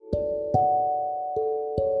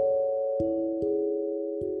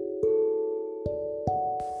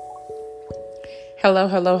Hello,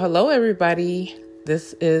 hello, hello, everybody.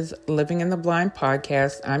 This is Living in the Blind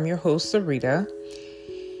podcast. I'm your host, Sarita.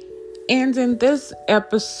 And in this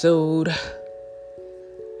episode,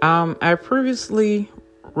 I previously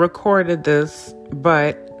recorded this,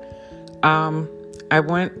 but I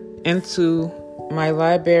went into my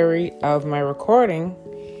library of my recording,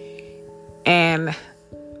 and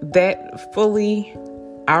that fully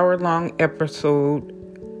hour-long episode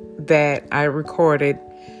that I recorded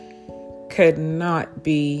could not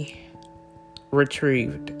be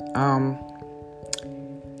retrieved.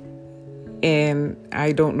 And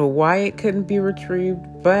I don't know why it couldn't be retrieved,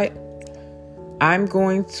 but I'm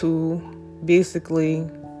going to basically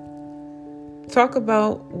talk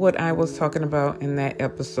about what I was talking about in that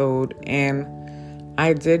episode. And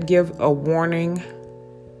I did give a warning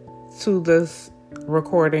to this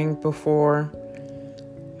recording before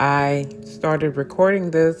I started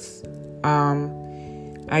recording this.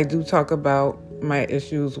 I do talk about my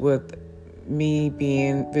issues with me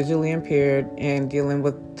being visually impaired and dealing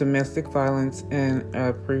with domestic violence in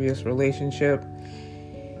a previous relationship,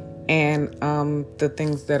 and the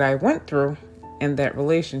things that I went through in that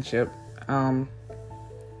relationship.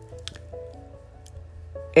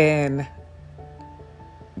 And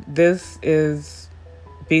this is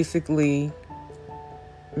basically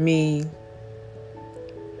me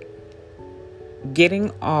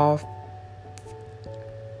getting off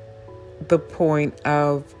the point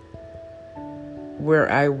of where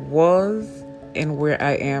I was and where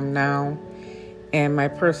I am now, and my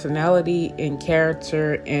personality and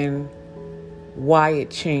character and why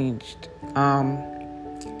it changed.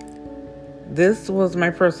 This was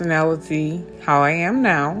my personality, how I am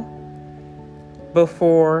now,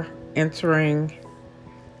 before entering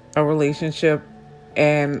a relationship,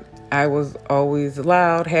 and I was always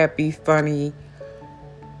loud, happy, funny,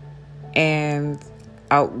 and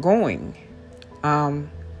outgoing.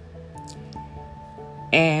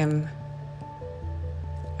 And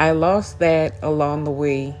I lost that along the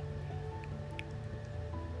way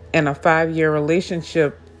in a 5-year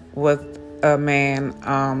relationship with a man.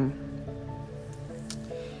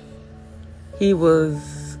 He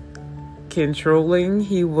was controlling.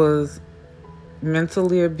 He was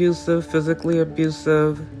mentally abusive, physically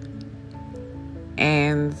abusive.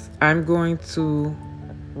 And I'm going to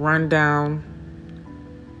run down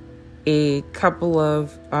a couple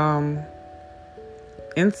of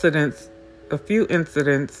a few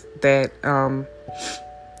incidents that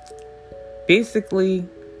basically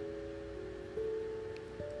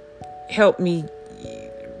helped me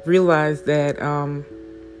realize that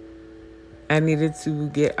I needed to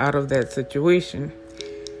get out of that situation.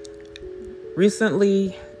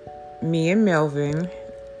 Recently, me and Melvin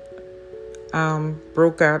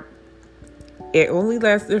broke up. It only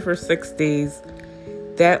lasted for 6 days.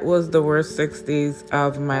 That was the worst 6 days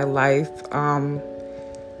of my life.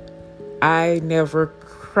 I never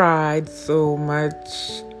cried so much,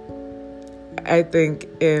 I think,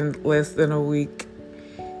 in less than a week.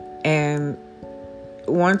 And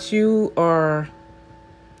once you are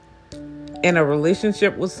in a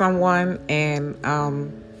relationship with someone and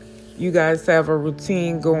you guys have a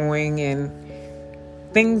routine going and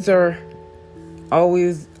things are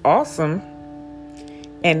always awesome,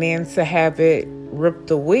 and then to have it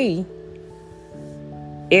ripped away,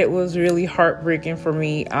 it was really heartbreaking for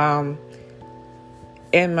me.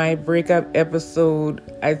 In my breakup episode,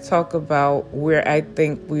 I talk about where I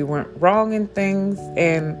think we went wrong in things,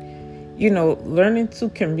 and learning to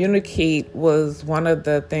communicate was one of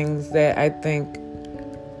the things that I think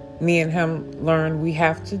me and him learned we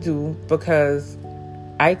have to do, because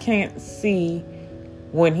I can't see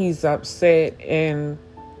when he's upset, and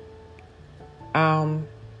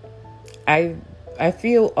I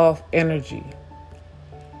feel off energy.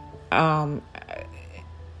 And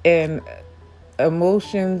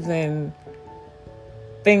emotions and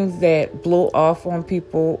things that blow off on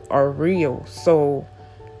people are real. So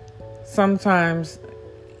sometimes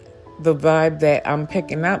the vibe that I'm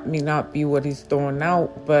picking up may not be what he's throwing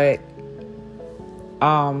out, but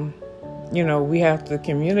we have to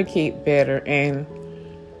communicate better, and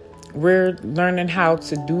we're learning how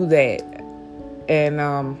to do that. And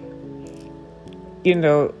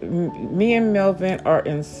me and Melvin are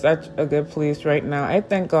in such a good place right now. I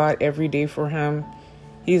thank God every day for him.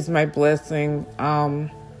 He's my blessing.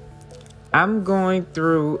 I'm going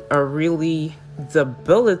through a really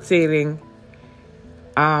debilitating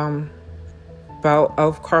bout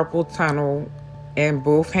of carpal tunnel in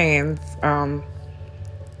both hands.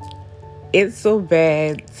 It's so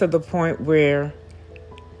bad to the point where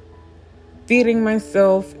feeding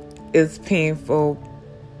myself is painful.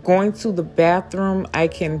 Going to the bathroom, I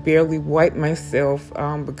can barely wipe myself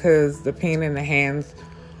because the pain in the hands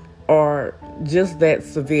are just that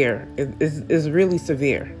severe. It's really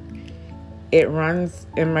severe. It runs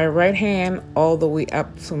in my right hand all the way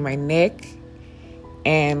up to my neck,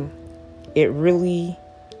 and it really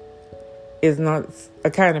is not a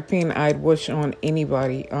kind of pain I'd wish on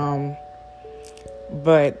anybody. But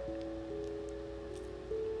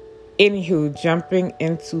anywho, jumping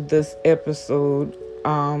into this episode,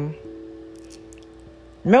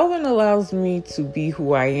 Melvin allows me to be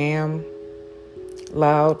who I am.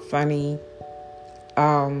 Loud, funny,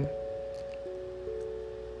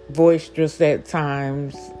 boisterous at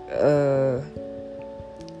times.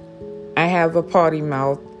 I have a potty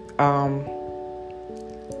mouth,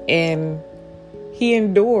 and he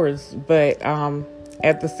endures, but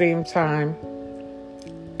at the same time,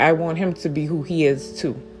 I want him to be who he is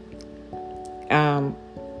too.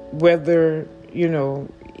 Whether,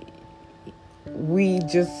 we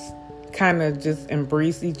just kind of just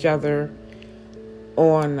embrace each other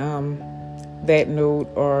on that note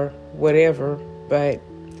or whatever, but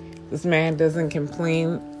this man doesn't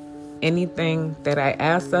complain. Anything that I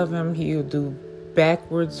ask of him, he'll do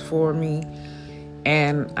backwards for me,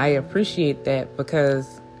 and I appreciate that,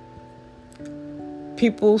 because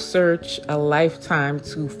people search a lifetime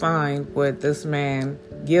to find what this man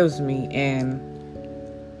gives me, and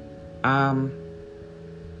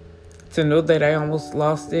to know that I almost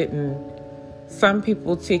lost it, and some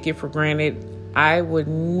people take it for granted. I would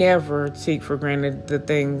never take for granted the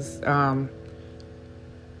things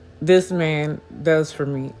this man does for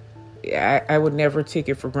me. I would never take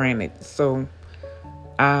it for granted. So,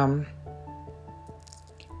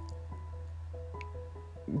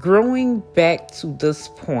 growing back to this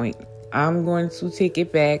point, I'm going to take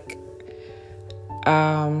it back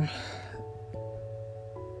to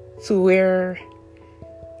where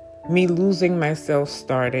me losing myself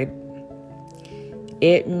started.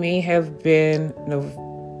 It may have been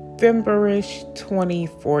November-ish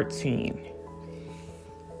 2014.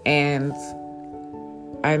 And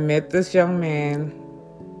I met this young man.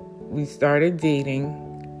 We started dating.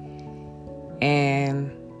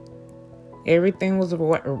 And everything was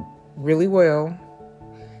really well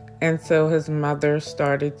until his mother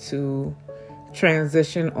started to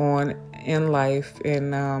transition on in life.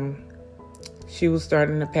 And she was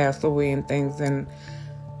starting to pass away and things. And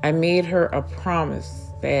I made her a promise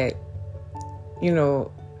that,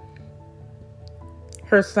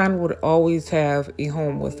 her son would always have a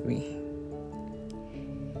home with me.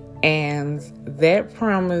 And that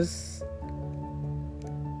promise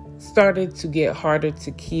started to get harder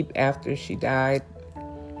to keep after she died.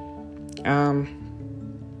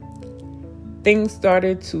 Things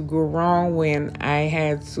started to go wrong when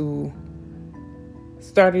I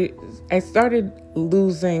started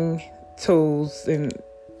losing toes, and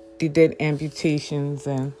they did amputations,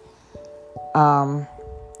 and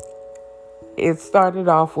it started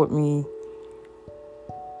off with me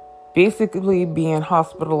basically being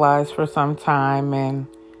hospitalized for some time, and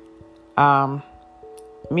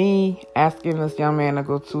me asking this young man to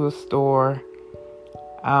go to a store.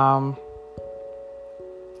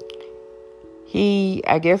 He,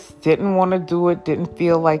 I guess, didn't want to do it, didn't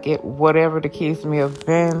feel like it, whatever the case may have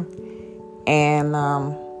been. And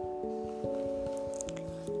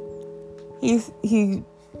he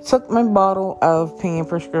took my bottle of pain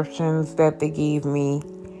prescriptions that they gave me,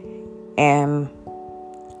 and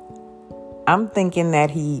I'm thinking that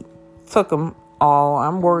he took them all.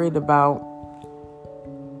 I'm worried about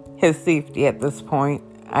his safety at this point.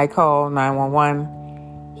 I call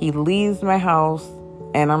 911. He leaves my house,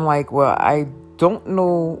 and I'm like, well, I don't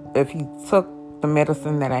know if he took the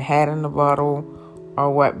medicine that I had in the bottle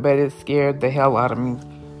or what, but it scared the hell out of me.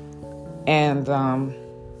 And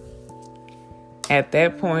at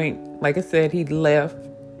that point, like I said, he left,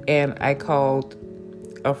 and I called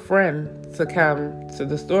a friend to come to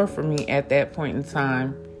the store for me at that point in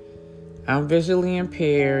time. I'm visually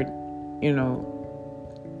impaired,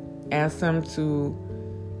 asked him to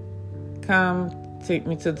come take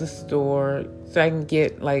me to the store so I can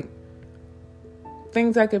get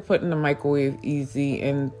things I could put in the microwave easy,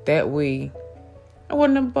 and that way I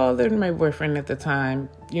wouldn't have bothered my boyfriend at the time,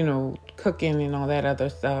 cooking and all that other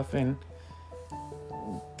stuff, and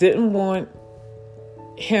didn't want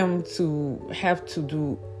him to have to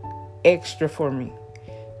do extra for me,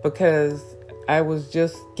 because I was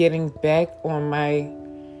just getting back on my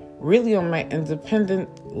independent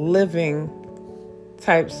living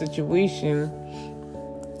type situation,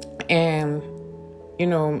 and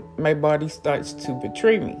my body starts to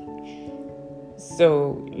betray me.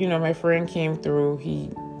 So my friend came through. He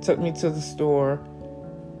took me to the store,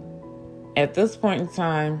 At this point in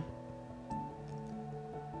time,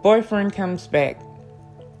 boyfriend comes back.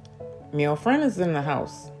 Male friend is in the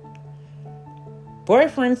house.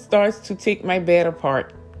 Boyfriend starts to take my bed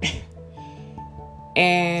apart.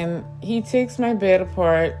 And he takes my bed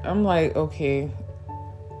apart. I'm like, okay,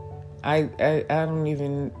 I don't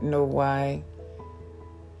even know why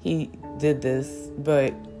he did this,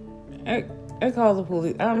 but I call the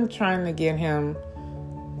police. I'm trying to get him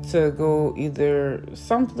to go either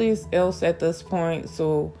someplace else at this point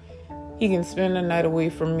so he can spend the night away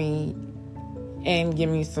from me and give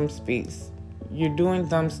me some space. You're doing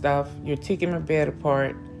dumb stuff. You're taking my bed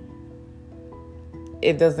apart.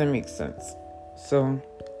 It doesn't make sense. So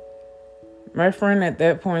my friend at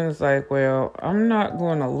that point is like, well, I'm not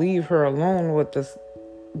going to leave her alone with this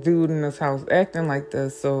dude in this house acting like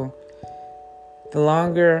this. So the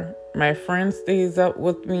longer my friend stays up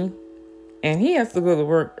with me, and he has to go to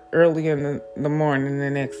work early in the morning the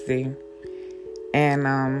next day. And,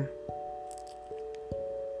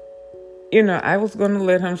 I was going to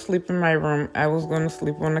let him sleep in my room. I was going to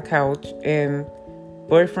sleep on the couch, and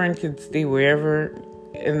boyfriend could stay wherever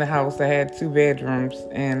in the house. I had 2 bedrooms,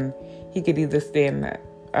 and he could either stay in the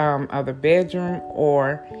other bedroom,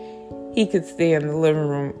 or he could stay in the living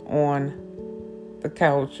room on the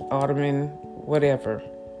couch, ottoman, whatever.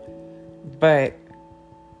 But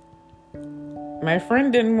my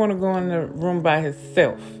friend didn't want to go in the room by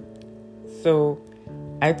himself. So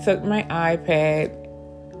I took my iPad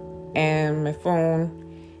and my phone,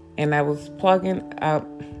 and I was plugging up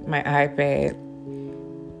my iPad,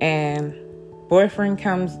 and boyfriend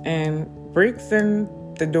comes and breaks in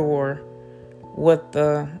the door with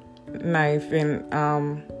the knife,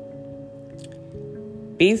 and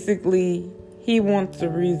basically he wants a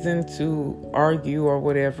reason to argue or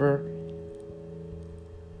whatever.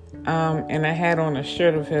 And I had on a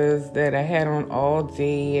shirt of his that I had on all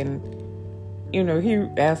day, and he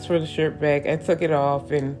asked for the shirt back. I took it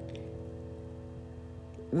off, and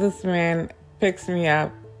this man picks me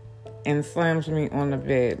up and slams me on the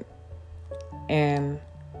bed. And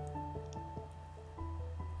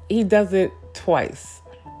he does it twice.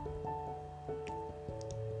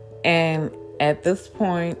 And at this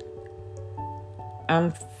point,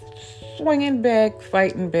 I'm swinging back,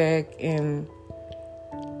 fighting back, and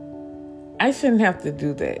I shouldn't have to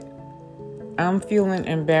do that. I'm feeling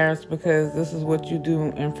embarrassed because this is what you do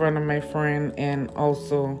in front of my friend, and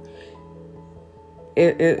also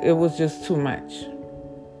it was just too much.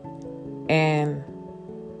 And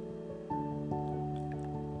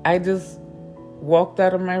I just walked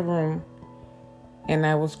out of my room, and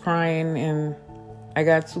I was crying, and I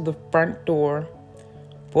got to the front door.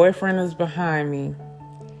 Boyfriend is behind me,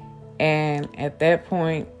 and at that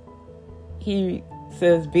point he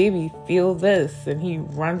says, "Baby, feel this," and he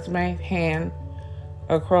runs my hand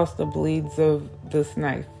across the blades of this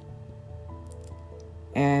knife.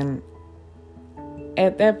 And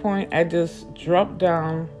at that point, I just dropped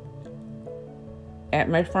down at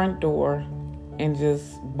my front door and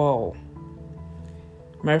just bawl.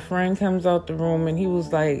 My friend comes out the room, and he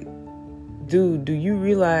was like, "Dude, do you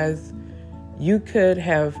realize you could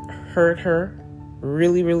have hurt her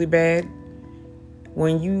really, really bad?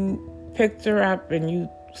 When you picked her up and you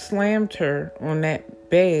slammed her on that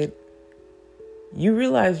bed, you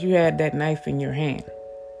realized you had that knife in your hand."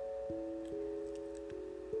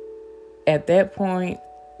 At that point,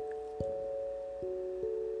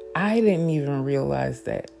 I didn't even realize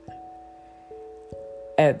that.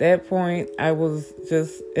 At that point, I was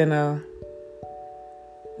just in a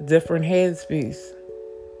different headspace.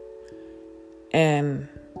 And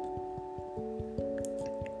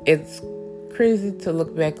it's crazy to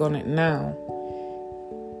look back on it now.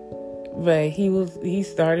 But he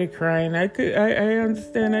started crying. I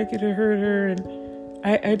understand I could have hurt her, and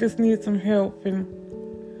I just need some help. And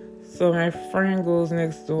so my friend goes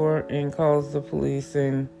next door and calls the police,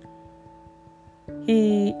 and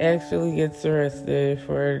he actually gets arrested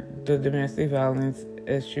for the domestic violence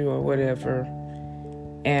issue or whatever.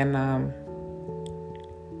 And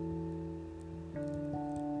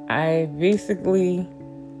I basically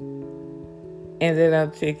ended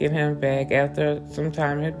up taking him back after some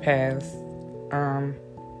time had passed.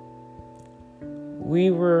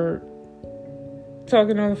 We were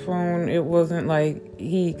talking on the phone. It wasn't like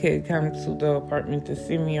he could come to the apartment to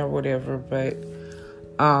see me or whatever, but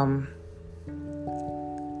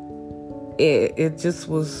it just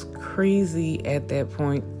was crazy at that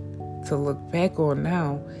point to look back on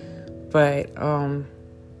now. But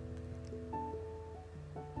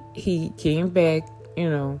he came back,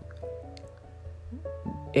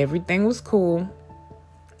 everything was cool.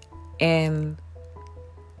 And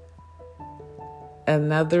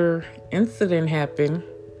another incident happened.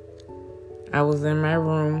 I was in my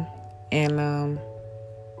room, and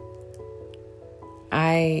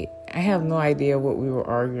I have no idea what we were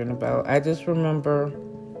arguing about. I just remember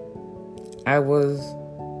I was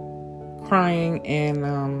crying, and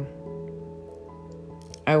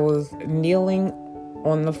I was kneeling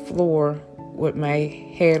on the floor with my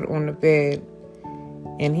head on the bed,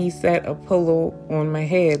 and he set a pillow on my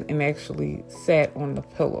head and actually sat on the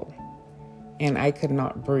pillow, and I could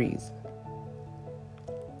not breathe.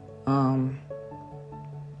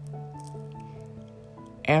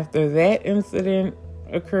 After that incident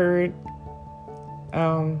occurred,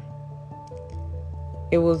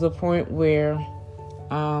 it was a point where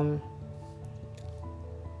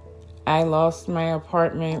I lost my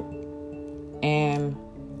apartment, and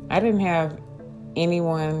I didn't have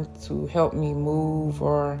anyone to help me move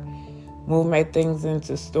or move my things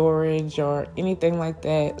into storage or anything like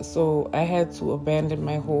that. So I had to abandon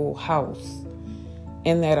my whole house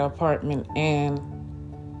in that apartment. And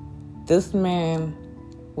this man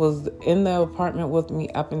was in the apartment with me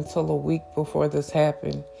up until a week before this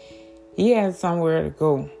happened. He had somewhere to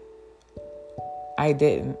go. I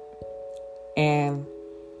didn't. And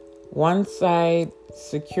once I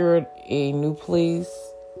secured a new place,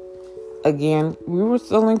 again, we were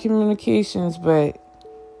still in communications, but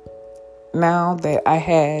now that I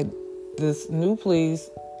had this new place,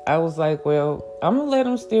 I was like, well, I'm going to let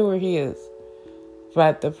him stay where he is.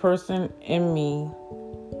 But the person in me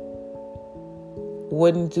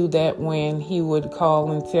wouldn't do that when he would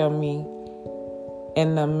call and tell me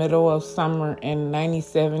in the middle of summer in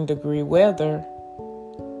 97-degree weather,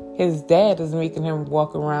 his dad is making him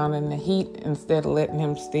walk around in the heat instead of letting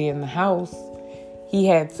him stay in the house. He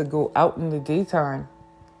had to go out in the daytime.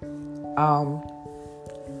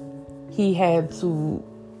 He had to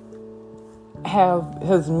have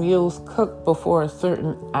his meals cooked before a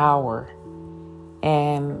certain hour.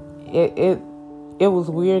 And it was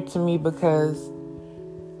weird to me because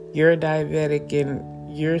you're diabetic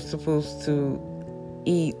and you're supposed to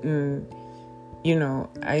eat, and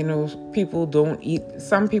I know people don't eat.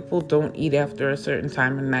 Some people don't eat after a certain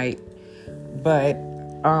time of night, but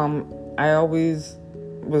I always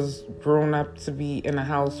was grown up to be in a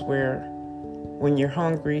house where when you're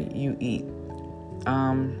hungry, you eat.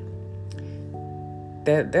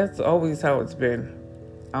 That's always how it's been.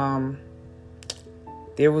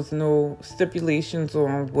 There was no stipulations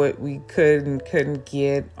on what we could and couldn't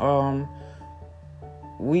get.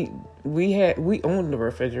 We owned the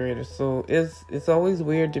refrigerator, so it's always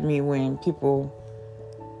weird to me when people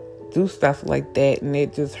do stuff like that, and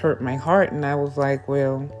it just hurt my heart. And I was like,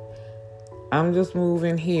 well, I'm just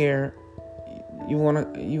moving here. You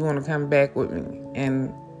wanna come back with me?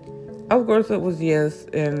 And of course it was yes.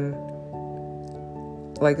 And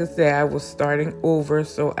like I said, I was starting over,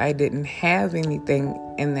 so I didn't have anything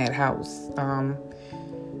in that house.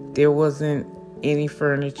 There wasn't any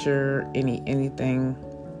furniture, anything.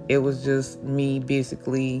 It was just me,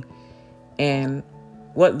 basically. And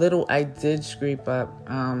what little I did scrape up,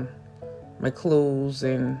 my clothes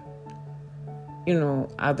and,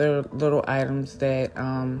 other little items that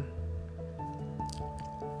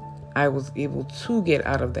I was able to get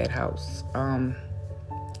out of that house.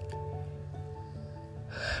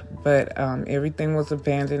 But everything was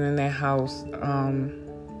abandoned in that house.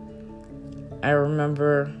 I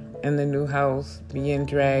remember in the new house being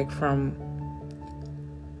dragged from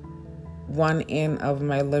one end of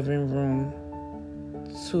my living room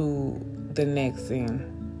to the next end.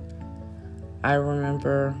 I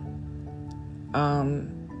remember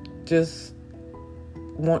just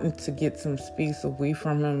wanting to get some space away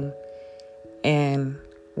from him and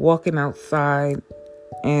walking outside,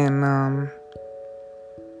 and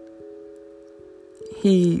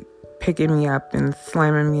he picking me up and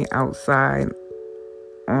slamming me outside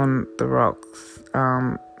on the rocks,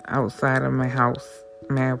 outside of my house,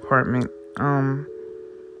 my apartment.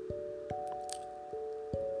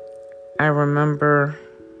 I remember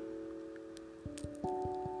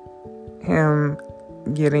him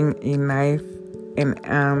getting a knife and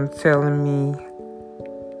telling me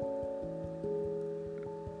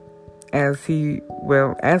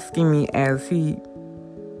asking me as he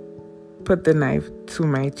put the knife to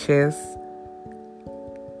my chest,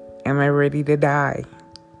 am I ready to die?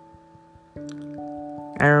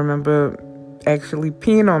 I remember actually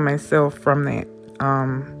peeing on myself from that,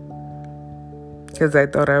 because I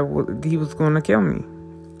thought he was going to kill me.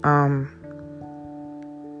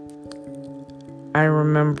 I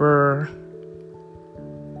remember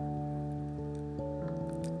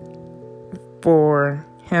for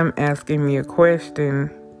him asking me a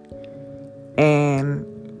question, and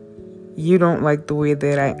you don't like the way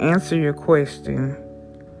that I answer your question,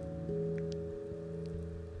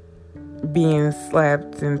 being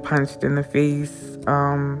slapped and punched in the face.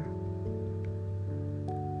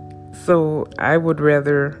 So I would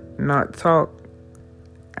rather not talk.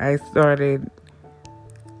 I started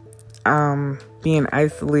being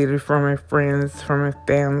isolated from my friends, from my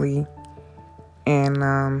family, and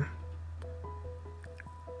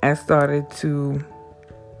I started to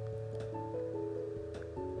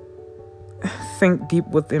sink deep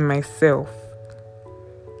within myself.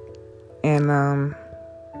 And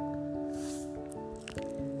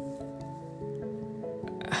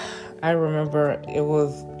I remember it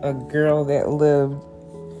was a girl that lived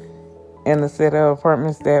in the set of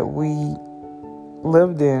apartments that we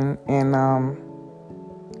lived in, and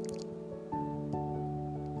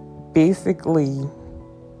basically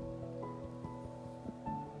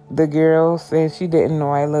the girl said she didn't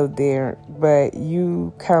know I lived there, but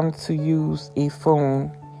you come to use a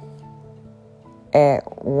phone at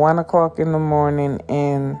 1 o'clock in the morning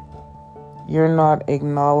and you're not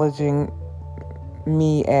acknowledging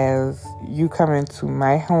me as you come into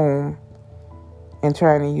my home and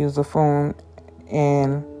trying to use the phone.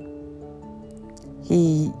 And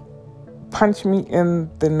he punched me in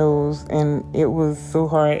the nose, and it was so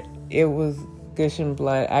hard. It was gushing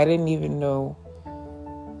blood. I didn't even know.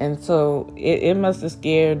 And so it must have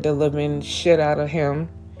scared the living shit out of him,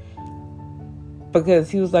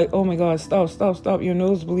 because he was like, oh my God, stop. Your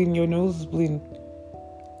nose is bleeding.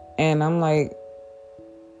 And I'm like,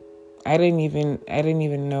 I didn't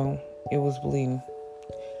even know it was bleeding.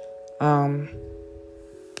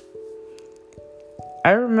 I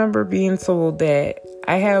remember being told that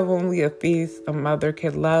I have only a face a mother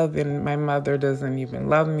could love, and my mother doesn't even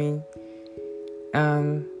love me.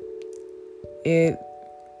 It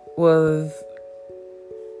was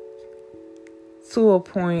to a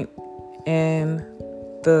point in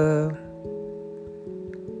the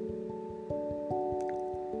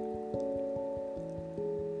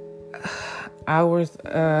hours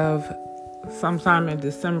of sometime in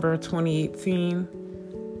December 2018,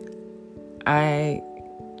 I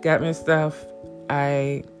got my stuff.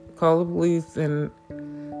 I called the police, and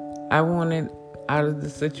I wanted out of the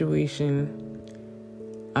situation.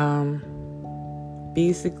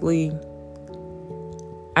 Basically,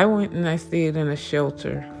 I went and I stayed in a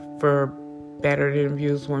shelter for battered and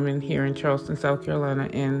abused women here in Charleston, South Carolina,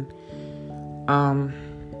 and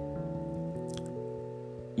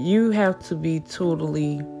you have to be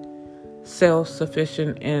totally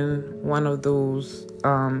self-sufficient in one of those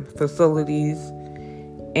facilities.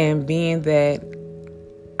 And being that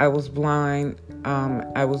I was blind,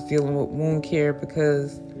 I was dealing with wound care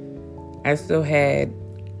because I still had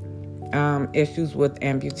issues with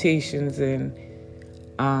amputations and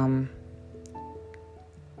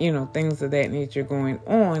things of that nature going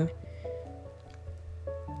on.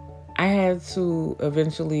 I had to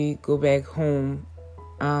eventually go back home.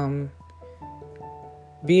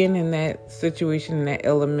 Being in that situation, in that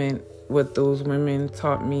element with those women,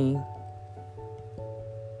 taught me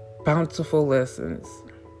bountiful lessons.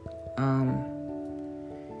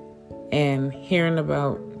 And hearing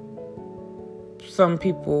about some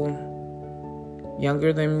people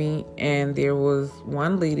younger than me, and there was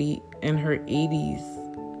one lady in her 80s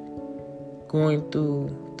going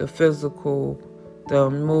through the physical, the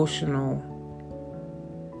emotional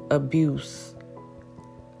abuse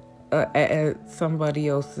at somebody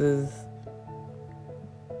else's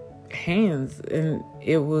hands. And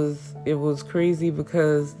it was crazy,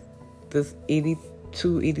 because this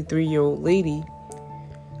 83-year-old lady,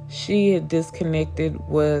 she had disconnected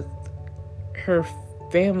with her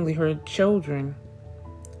family, her children,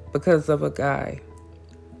 because of a guy.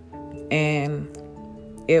 And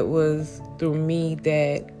it was through me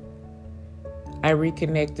that I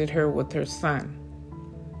reconnected her with her son.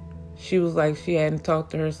 She was like, she hadn't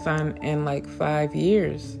talked to her son in like 5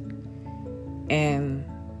 years. And,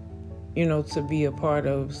 to be a part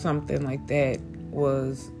of something like that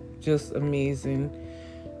was just amazing.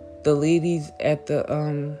 The ladies at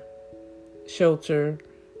the shelter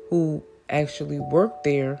who actually worked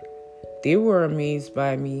there, they were amazed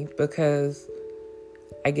by me, because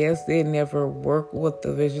I guess they never worked with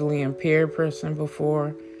a visually impaired person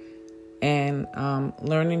before. And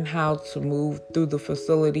learning how to move through the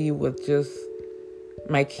facility with just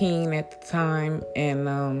my cane at the time, and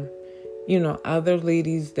other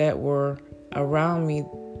ladies that were around me,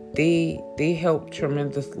 they helped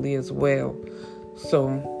tremendously as well.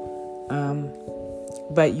 So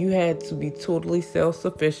but you had to be totally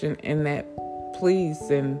self-sufficient in that place.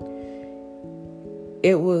 And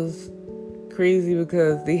it was crazy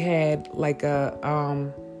because they had like a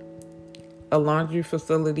a laundry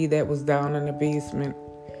facility that was down in the basement.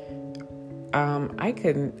 I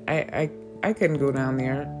couldn't go down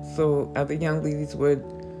there, so other young ladies would,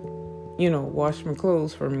 wash my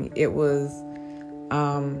clothes for me. It was,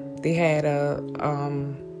 they had a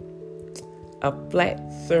flat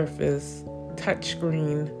surface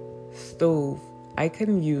touchscreen stove. I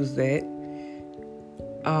couldn't use that,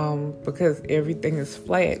 because everything is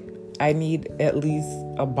flat. I need at least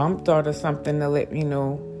a bump dart or something to let me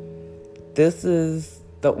know this is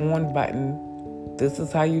the on button. This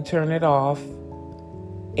is how you turn it off.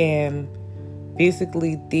 And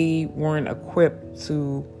basically, they weren't equipped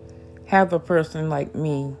to have a person like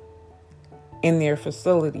me in their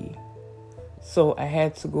facility. So I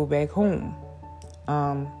had to go back home.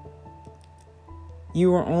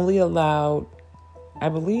 You were only allowed, I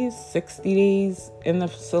believe, 60 days in the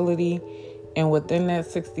facility. And within that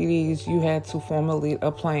 60 days, you had to formulate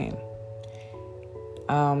a plan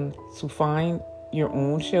to find your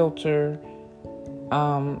own shelter,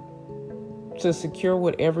 to secure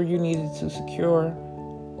whatever you needed to secure.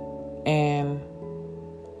 And,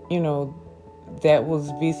 that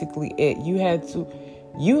was basically it. You had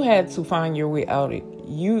to find your way out of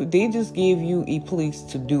it. They just gave you a place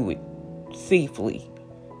to do it safely.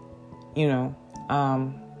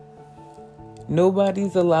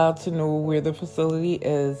 Nobody's allowed to know where the facility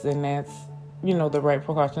is, and that's, the right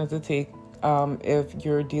precautions to take if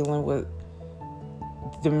you're dealing with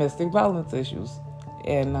domestic violence issues.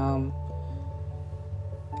 And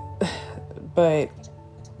but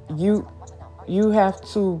you have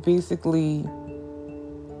to basically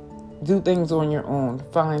do things on your own.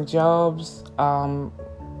 Find jobs, find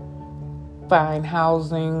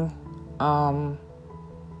housing,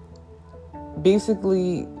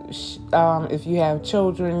 basically, if you have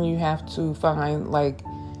children, you have to find like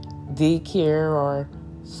daycare or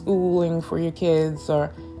schooling for your kids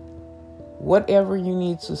or whatever you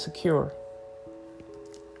need to secure.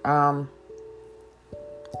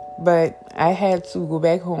 But I had to go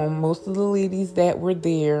back home. Most of the ladies that were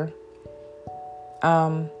there,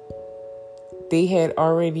 they had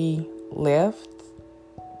already left,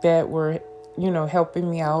 that were,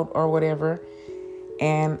 helping me out or whatever.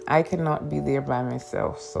 And I could not be there by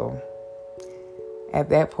myself. So at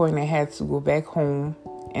that point, I had to go back home.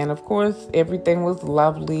 And of course, everything was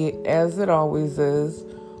lovely, as it always is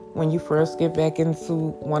when you first get back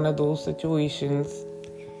into one of those situations.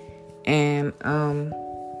 And,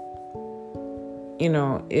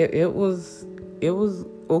 it was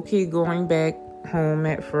okay going back home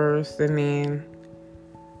at first. And then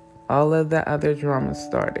all of the other drama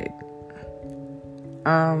started.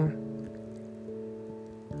 I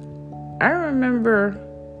remember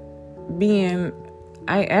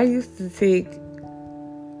I used to take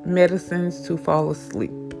medicines to fall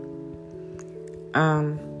asleep.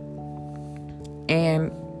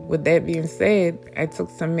 And with that being said, I took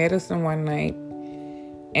some medicine one night,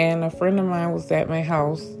 and a friend of mine was at my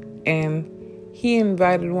house, and he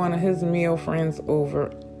invited one of his male friends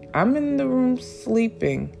over. I'm in the room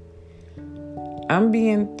sleeping. I'm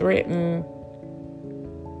being threatened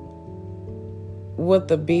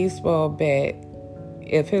with a baseball bat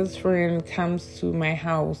if his friend comes to my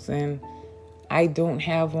house and I don't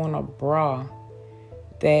have on a bra,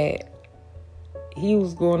 that he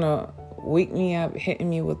was going to wake me up, hitting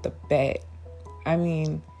me with the bat. I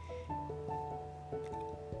mean,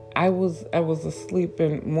 I was asleep,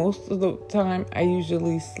 and most of the time I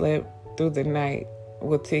usually slept through the night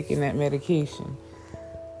with taking that medication.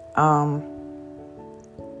 And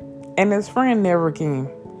his friend never came.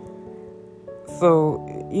 So,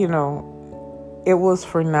 it was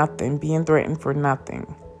for nothing, being threatened for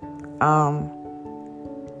nothing.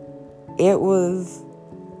 It was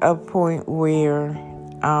a point where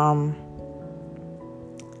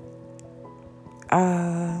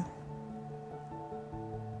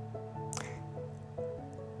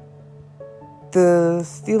the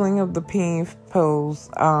stealing of the pain pills,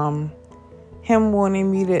 him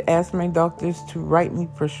wanting me to ask my doctors to write me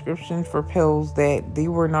prescriptions for pills that they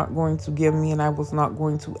were not going to give me, and I was not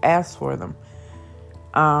going to ask for them.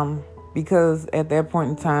 Because at that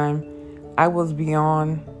point in time, I was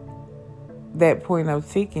beyond that point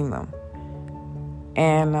of taking them.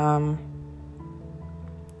 And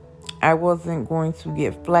I wasn't going to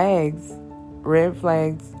get red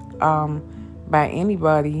flags, by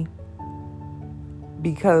anybody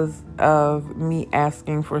because of me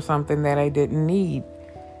asking for something that I didn't need.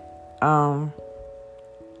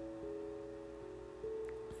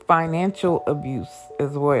 Financial abuse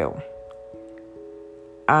as well.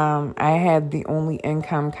 I had the only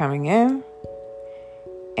income coming in,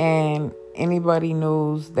 and anybody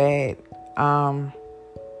knows that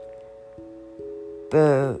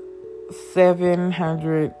the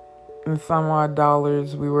 700 and some odd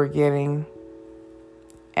dollars we were getting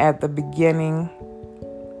at the beginning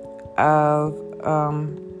of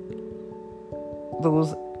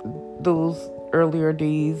those earlier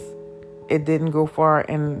days, it didn't go far,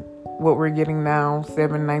 and what we're getting now,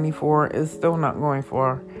 $7.94, is still not going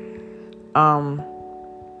far.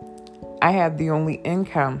 I had the only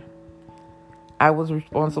income. I was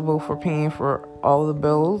responsible for paying for all the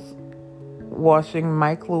bills, washing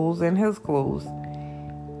my clothes and his clothes.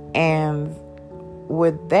 And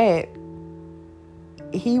with that,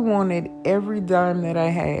 he wanted every dime that I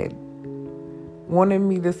had, wanted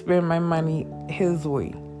me to spend my money his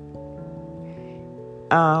way.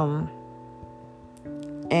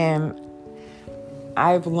 And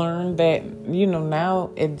I've learned that, now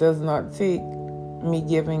it does not take me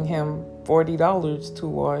giving him $40 to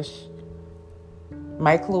wash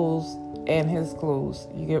my clothes and his clothes.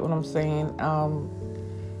 You get what I'm saying? And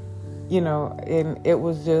it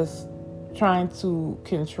was just trying to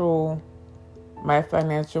control my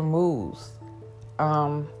financial moves.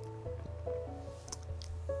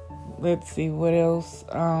 Let's see what else.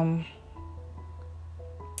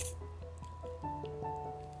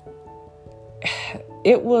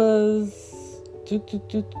 It was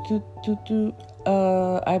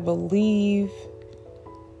I believe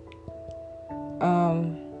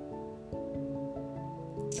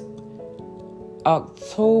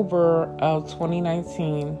October of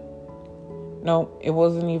 2019. No, it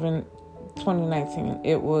wasn't even 2019.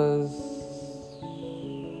 It was,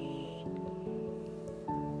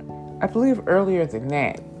 I believe, earlier than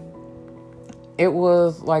that. It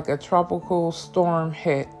was like a tropical storm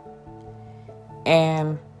hit.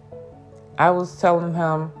 And I was telling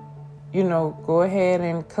him, go ahead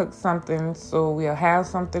and cook something so we'll have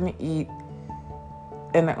something to eat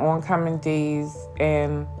in the oncoming days.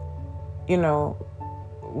 And,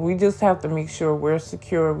 we just have to make sure we're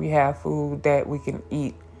secure, we have food that we can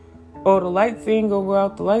eat. Oh, the lights ain't go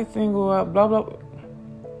out, blah, blah, blah.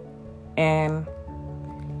 And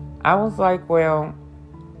I was like, well,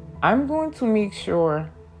 I'm going to make sure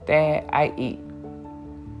that I eat.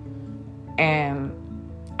 And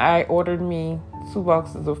I ordered me 2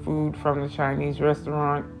 boxes of food from the Chinese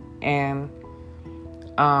restaurant, and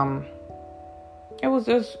it was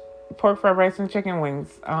just pork fried rice and chicken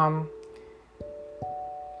wings.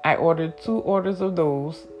 I ordered 2 orders of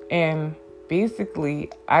those, and basically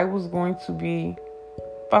I was going to be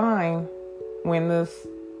fine when this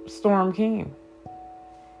storm came.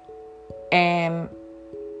 And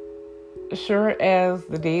sure as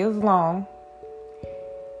the day is long,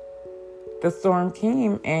 the storm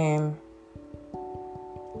came and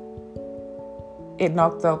it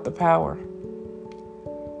knocked out the power.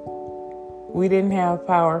 We didn't have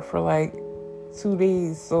power for like 2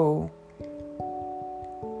 days, so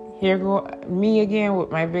here go me again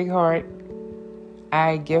with my big heart.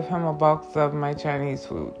 I give him a box of my Chinese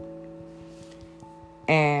food.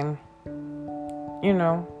 And,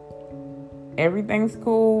 everything's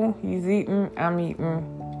cool. He's eating, I'm eating.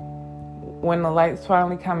 When the lights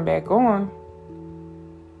finally come back on,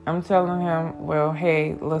 I'm telling him, well,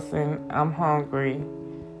 hey, listen, I'm hungry.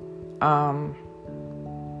 Can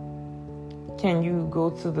you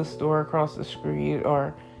go to the store across the street?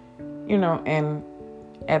 Or, and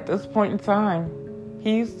at this point in time,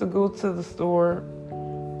 he used to go to the store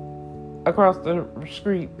across the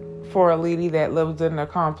street for a lady that lives in the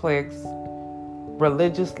complex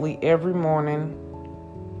religiously every morning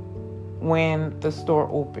when the store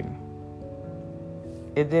opened.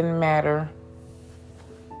 It didn't matter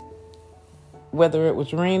whether it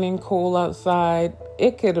was raining, cold outside.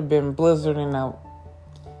 It could have been blizzarding out.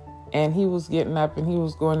 And he was getting up and he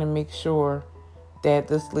was going to make sure that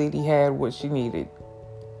this lady had what she needed.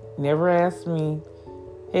 Never asked me,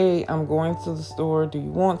 hey, I'm going to the store, do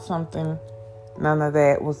you want something? None of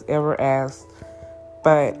that was ever asked.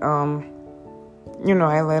 But, I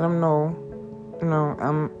let him know,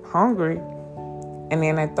 I'm hungry. And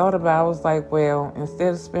then I thought about it, I was like, well,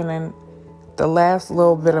 instead of spending the last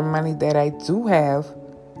little bit of money that I do have,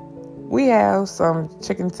 we have some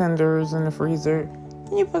chicken tenders in the freezer.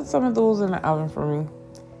 Can you put some of those in the oven for me?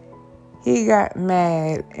 He got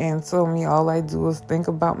mad and told me all I do is think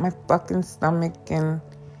about my fucking stomach, and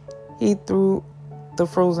he threw the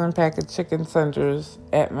frozen pack of chicken tenders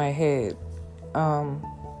at my head.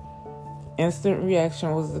 Instant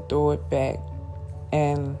reaction was to throw it back,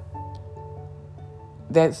 and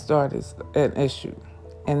that started an issue.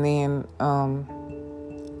 And then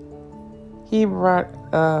he brought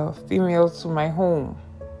a female to my home,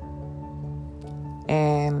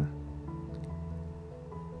 and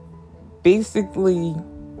basically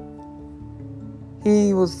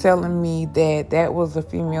he was telling me that was a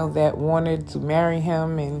female that wanted to marry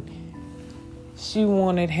him, and she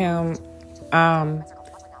wanted him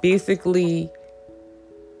basically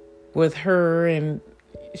with her, and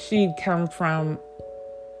she'd come from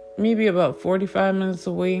maybe about 45 minutes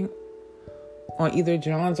away on either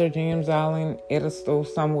Johns or James Island at a store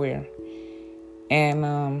somewhere.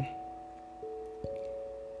 And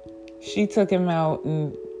she took him out,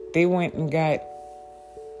 and they went and got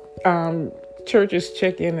church's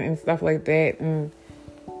chicken and stuff like that, and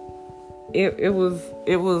it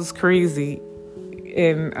was crazy.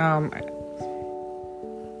 And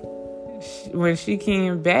when she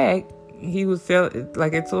came back, he was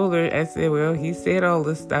like I told her, I said, well, he said all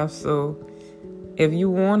this stuff, so if you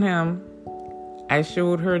want him, I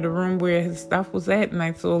showed her the room where his stuff was at, and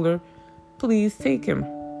I told her, please take him.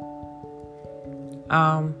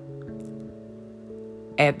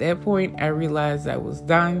 At that point, I realized I was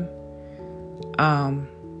done.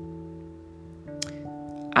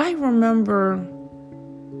 I remember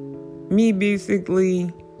me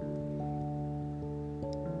basically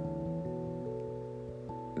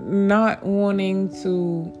not wanting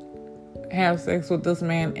to have sex with this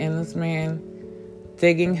man, and this man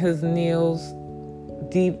digging his nails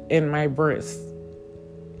deep in my breast,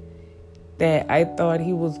 that I thought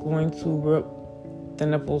he was going to rip the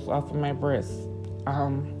nipples off of my breast.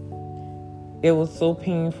 It was so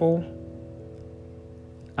painful.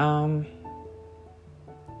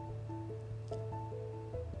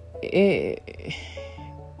 It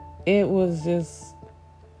was just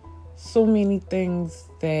so many things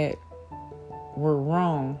that were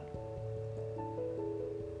wrong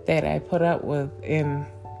that I put up with. And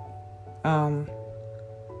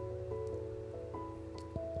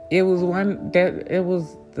it was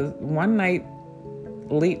the one night,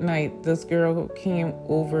 late night, this girl came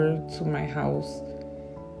over to my house.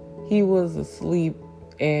 He was asleep,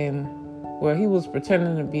 and he was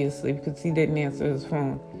pretending to be asleep because he didn't answer his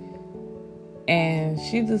phone. And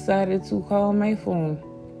she decided to call my phone.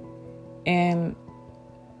 And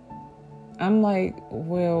I'm like,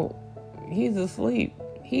 well, he's asleep.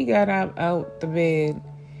 He got up out the bed,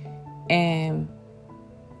 and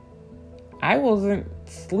I wasn't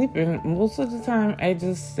sleeping. Most of the time, I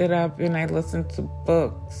just sit up and I listen to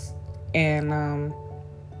books and,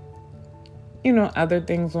 other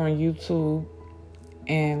things on YouTube.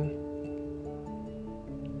 And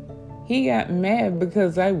he got mad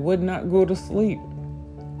because I would not go to sleep.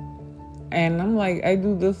 And I'm like, I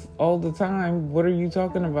do this all the time. What are you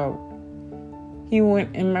talking about? He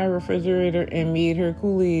went in my refrigerator and made her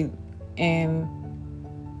Kool-Aid. And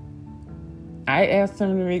I asked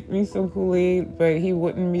him to make me some Kool-Aid, but he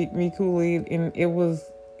wouldn't make me Kool-Aid. And it was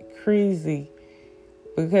crazy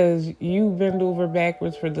because you bend over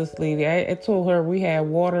backwards for this lady. I told her we had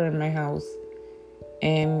water in my house,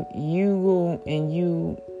 and you go and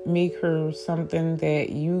you make her something that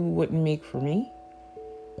you wouldn't make for me.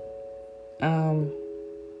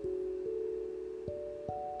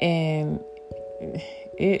 And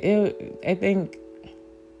I think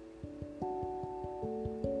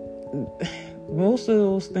most of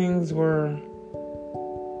those things were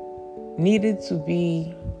needed to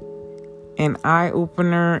be an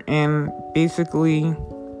eye-opener and basically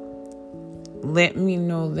let me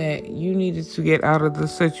know that you needed to get out of the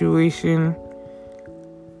situation.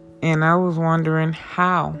 And I was wondering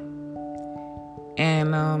how.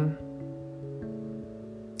 And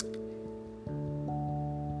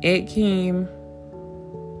it came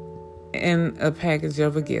in a package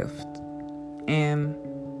of a gift. And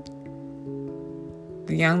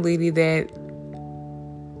the young lady that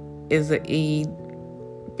is an aide,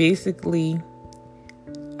 basically,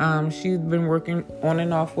 she's been working on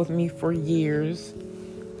and off with me for years.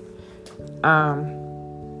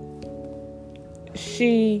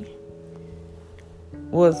 She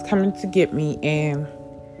was coming to get me, and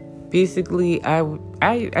basically I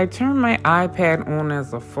turned my iPad on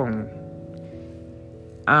as a phone.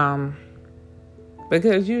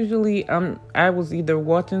 Because usually I was either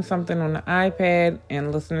watching something on the iPad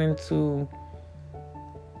and listening to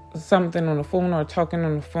something on the phone or talking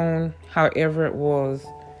on the phone, however it was.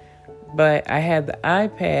 But I had the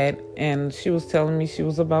iPad, and she was telling me she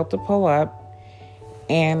was about to pull up,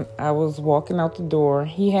 and I was walking out the door.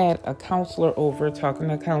 He had a counselor over, talking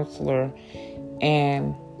to a counselor,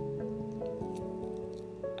 and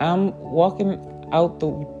I'm walking out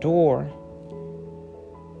the door,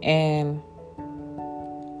 and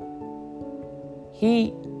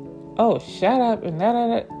he, shut up, and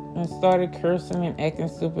and started cursing and acting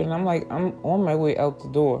stupid. And I'm like, I'm on my way out the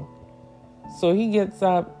door. So he gets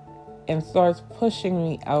up and starts pushing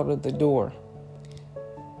me out of the door.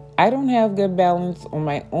 I don't have good balance on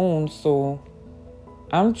my own, so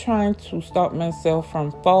I'm trying to stop myself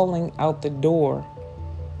from falling out the door.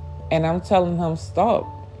 And I'm telling him, stop.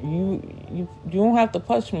 You don't have to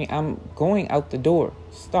push me. I'm going out the door.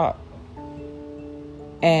 Stop.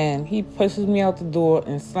 And he pushes me out the door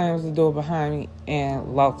and slams the door behind me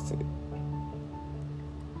and locks it.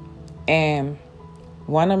 And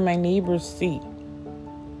one of my neighbors see.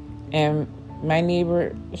 And my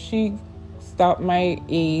neighbor, she stopped my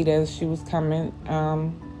aide as she was coming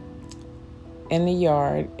in the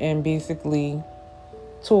yard and basically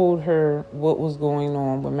told her what was going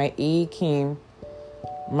on. When my aide came,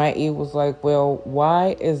 my aide was like, well,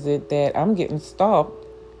 why is it that I'm getting stopped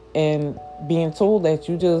and being told that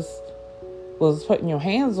you just was putting your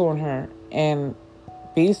hands on her? And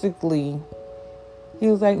basically, he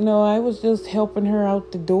was like, no, I was just helping her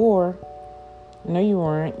out the door. No, you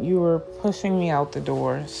weren't. You were pushing me out the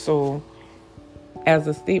door. So as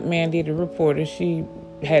a state mandated reporter, she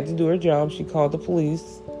had to do her job. She called the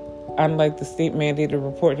police. Unlike the state mandated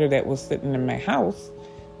reporter that was sitting in my house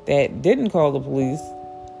that didn't call the police.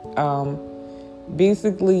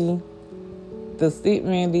 Basically, the state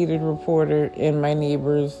mandated reporter and my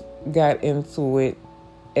neighbors got into it,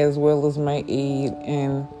 as well as my aide,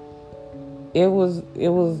 and it was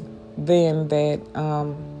then that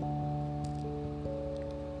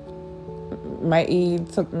my aide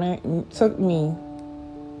took me,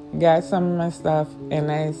 got some of my stuff, and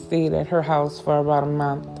I stayed at her house for about a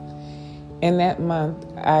month. In that month,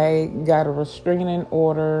 I got a restraining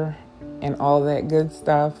order and all that good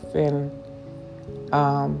stuff, and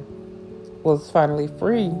was finally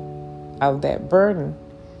free of that burden.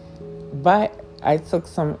 But I took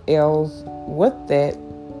some L's with that,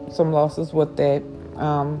 some losses with that.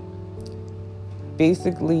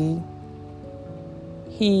 Basically,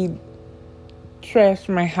 he trashed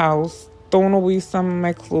my house, thrown away some of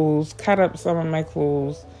my clothes, cut up some of my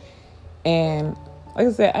clothes, and like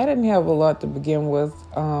I said, I didn't have a lot to begin with,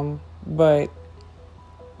 but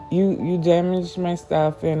you damaged my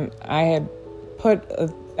stuff, and I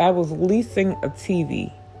was leasing a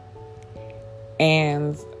TV,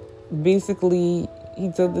 and basically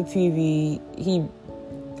he took the TV.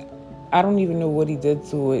 I don't even know what he did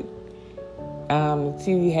to it. The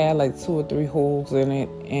TV had like 2 or 3 holes in it,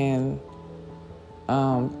 and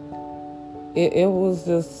it was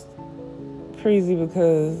just crazy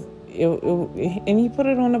because and he put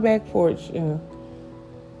it on the back porch, and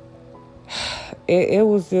it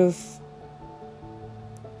was just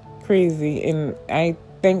crazy. And I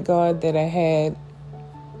thank God that I had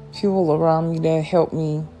people around me that helped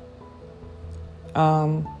me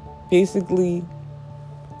basically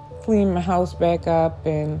clean my house back up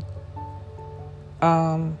and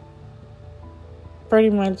pretty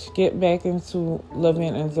much get back into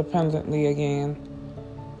living independently again.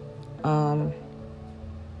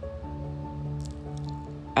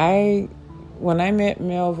 When I met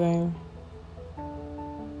Melvin,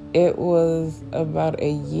 it was about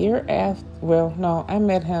a year after. Well, no, I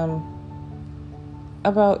met him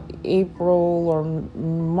about April or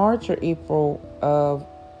March or April of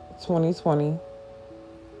 2020.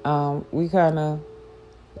 We kind of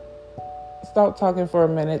stopped talking for a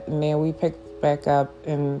minute, and then we picked back up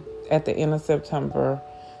at the end of September,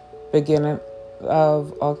 beginning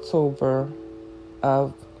of October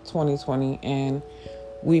of 2020, and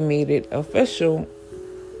we made it official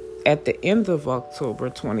at the end of October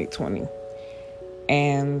 2020.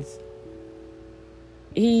 And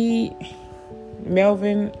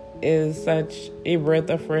Melvin is such a breath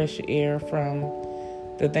of fresh air from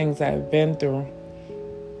the things I've been through.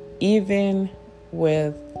 Even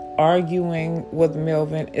with arguing with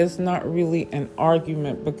Melvin, it's not really an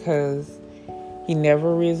argument because he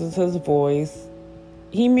never raises his voice.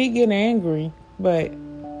 He may get angry, but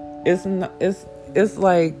it's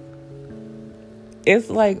like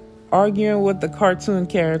arguing with the cartoon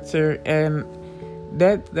character, and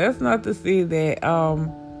that's not to say that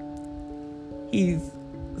he's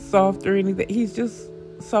soft or anything. He's just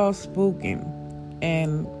soft spoken,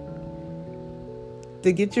 and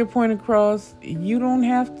to get your point across, you don't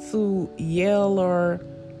have to yell or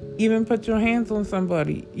even put your hands on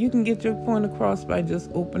somebody. You can get your point across by just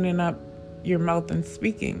opening up your mouth and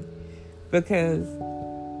speaking, because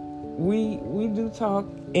we do talk,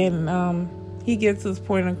 and he gets his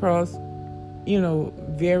point across,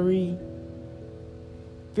 very,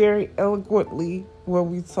 very eloquently when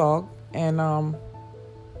we talk, and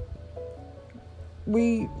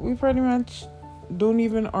we pretty much don't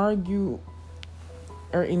even argue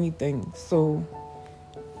or anything. So,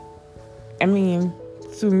 I mean,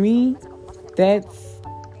 to me, that's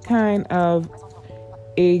kind of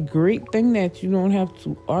a great thing that you don't have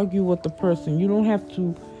to argue with the person. You don't have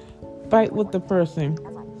to fight with the person.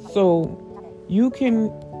 So you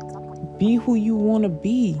can be who you want to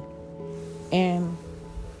be. And,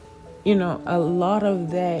 a lot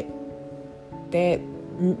of that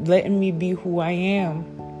letting me be who I am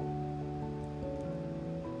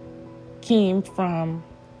came from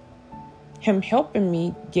him helping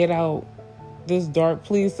me get out this dark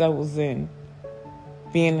place I was in,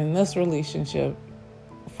 being in this relationship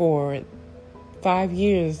for 5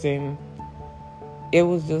 years, and it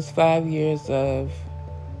was just 5 years of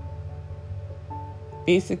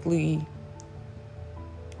basically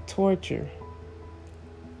torture.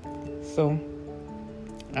 So,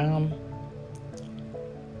 and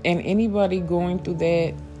anybody going through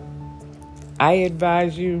that, I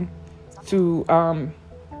advise you to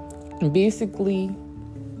basically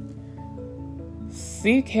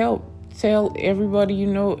seek help. Tell everybody you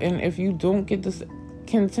know, and if you don't get this,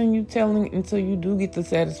 continue telling until you do get the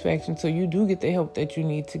satisfaction, until you do get the help that you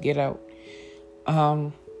need to get out.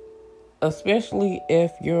 Especially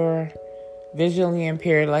if you're visually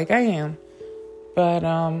impaired like I am. But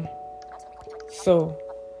so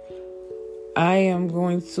I am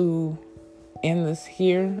going to end this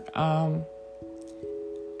here.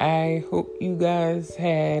 I hope you guys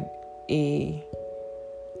had a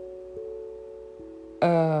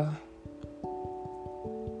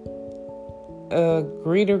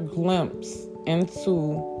greater glimpse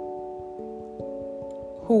into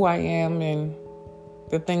who I am and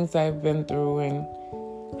the things I've been through and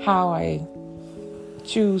how I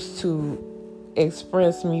choose to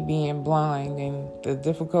express me being blind and the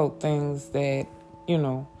difficult things that,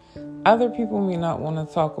 other people may not want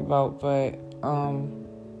to talk about, but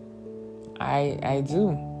I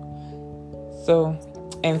do. So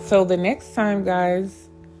until the next time, guys,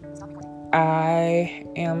 I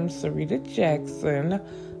am Sarita Jackson.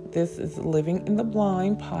 This is Living in the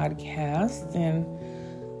Blind podcast, and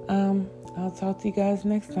I'll talk to you guys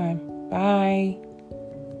next time. Bye.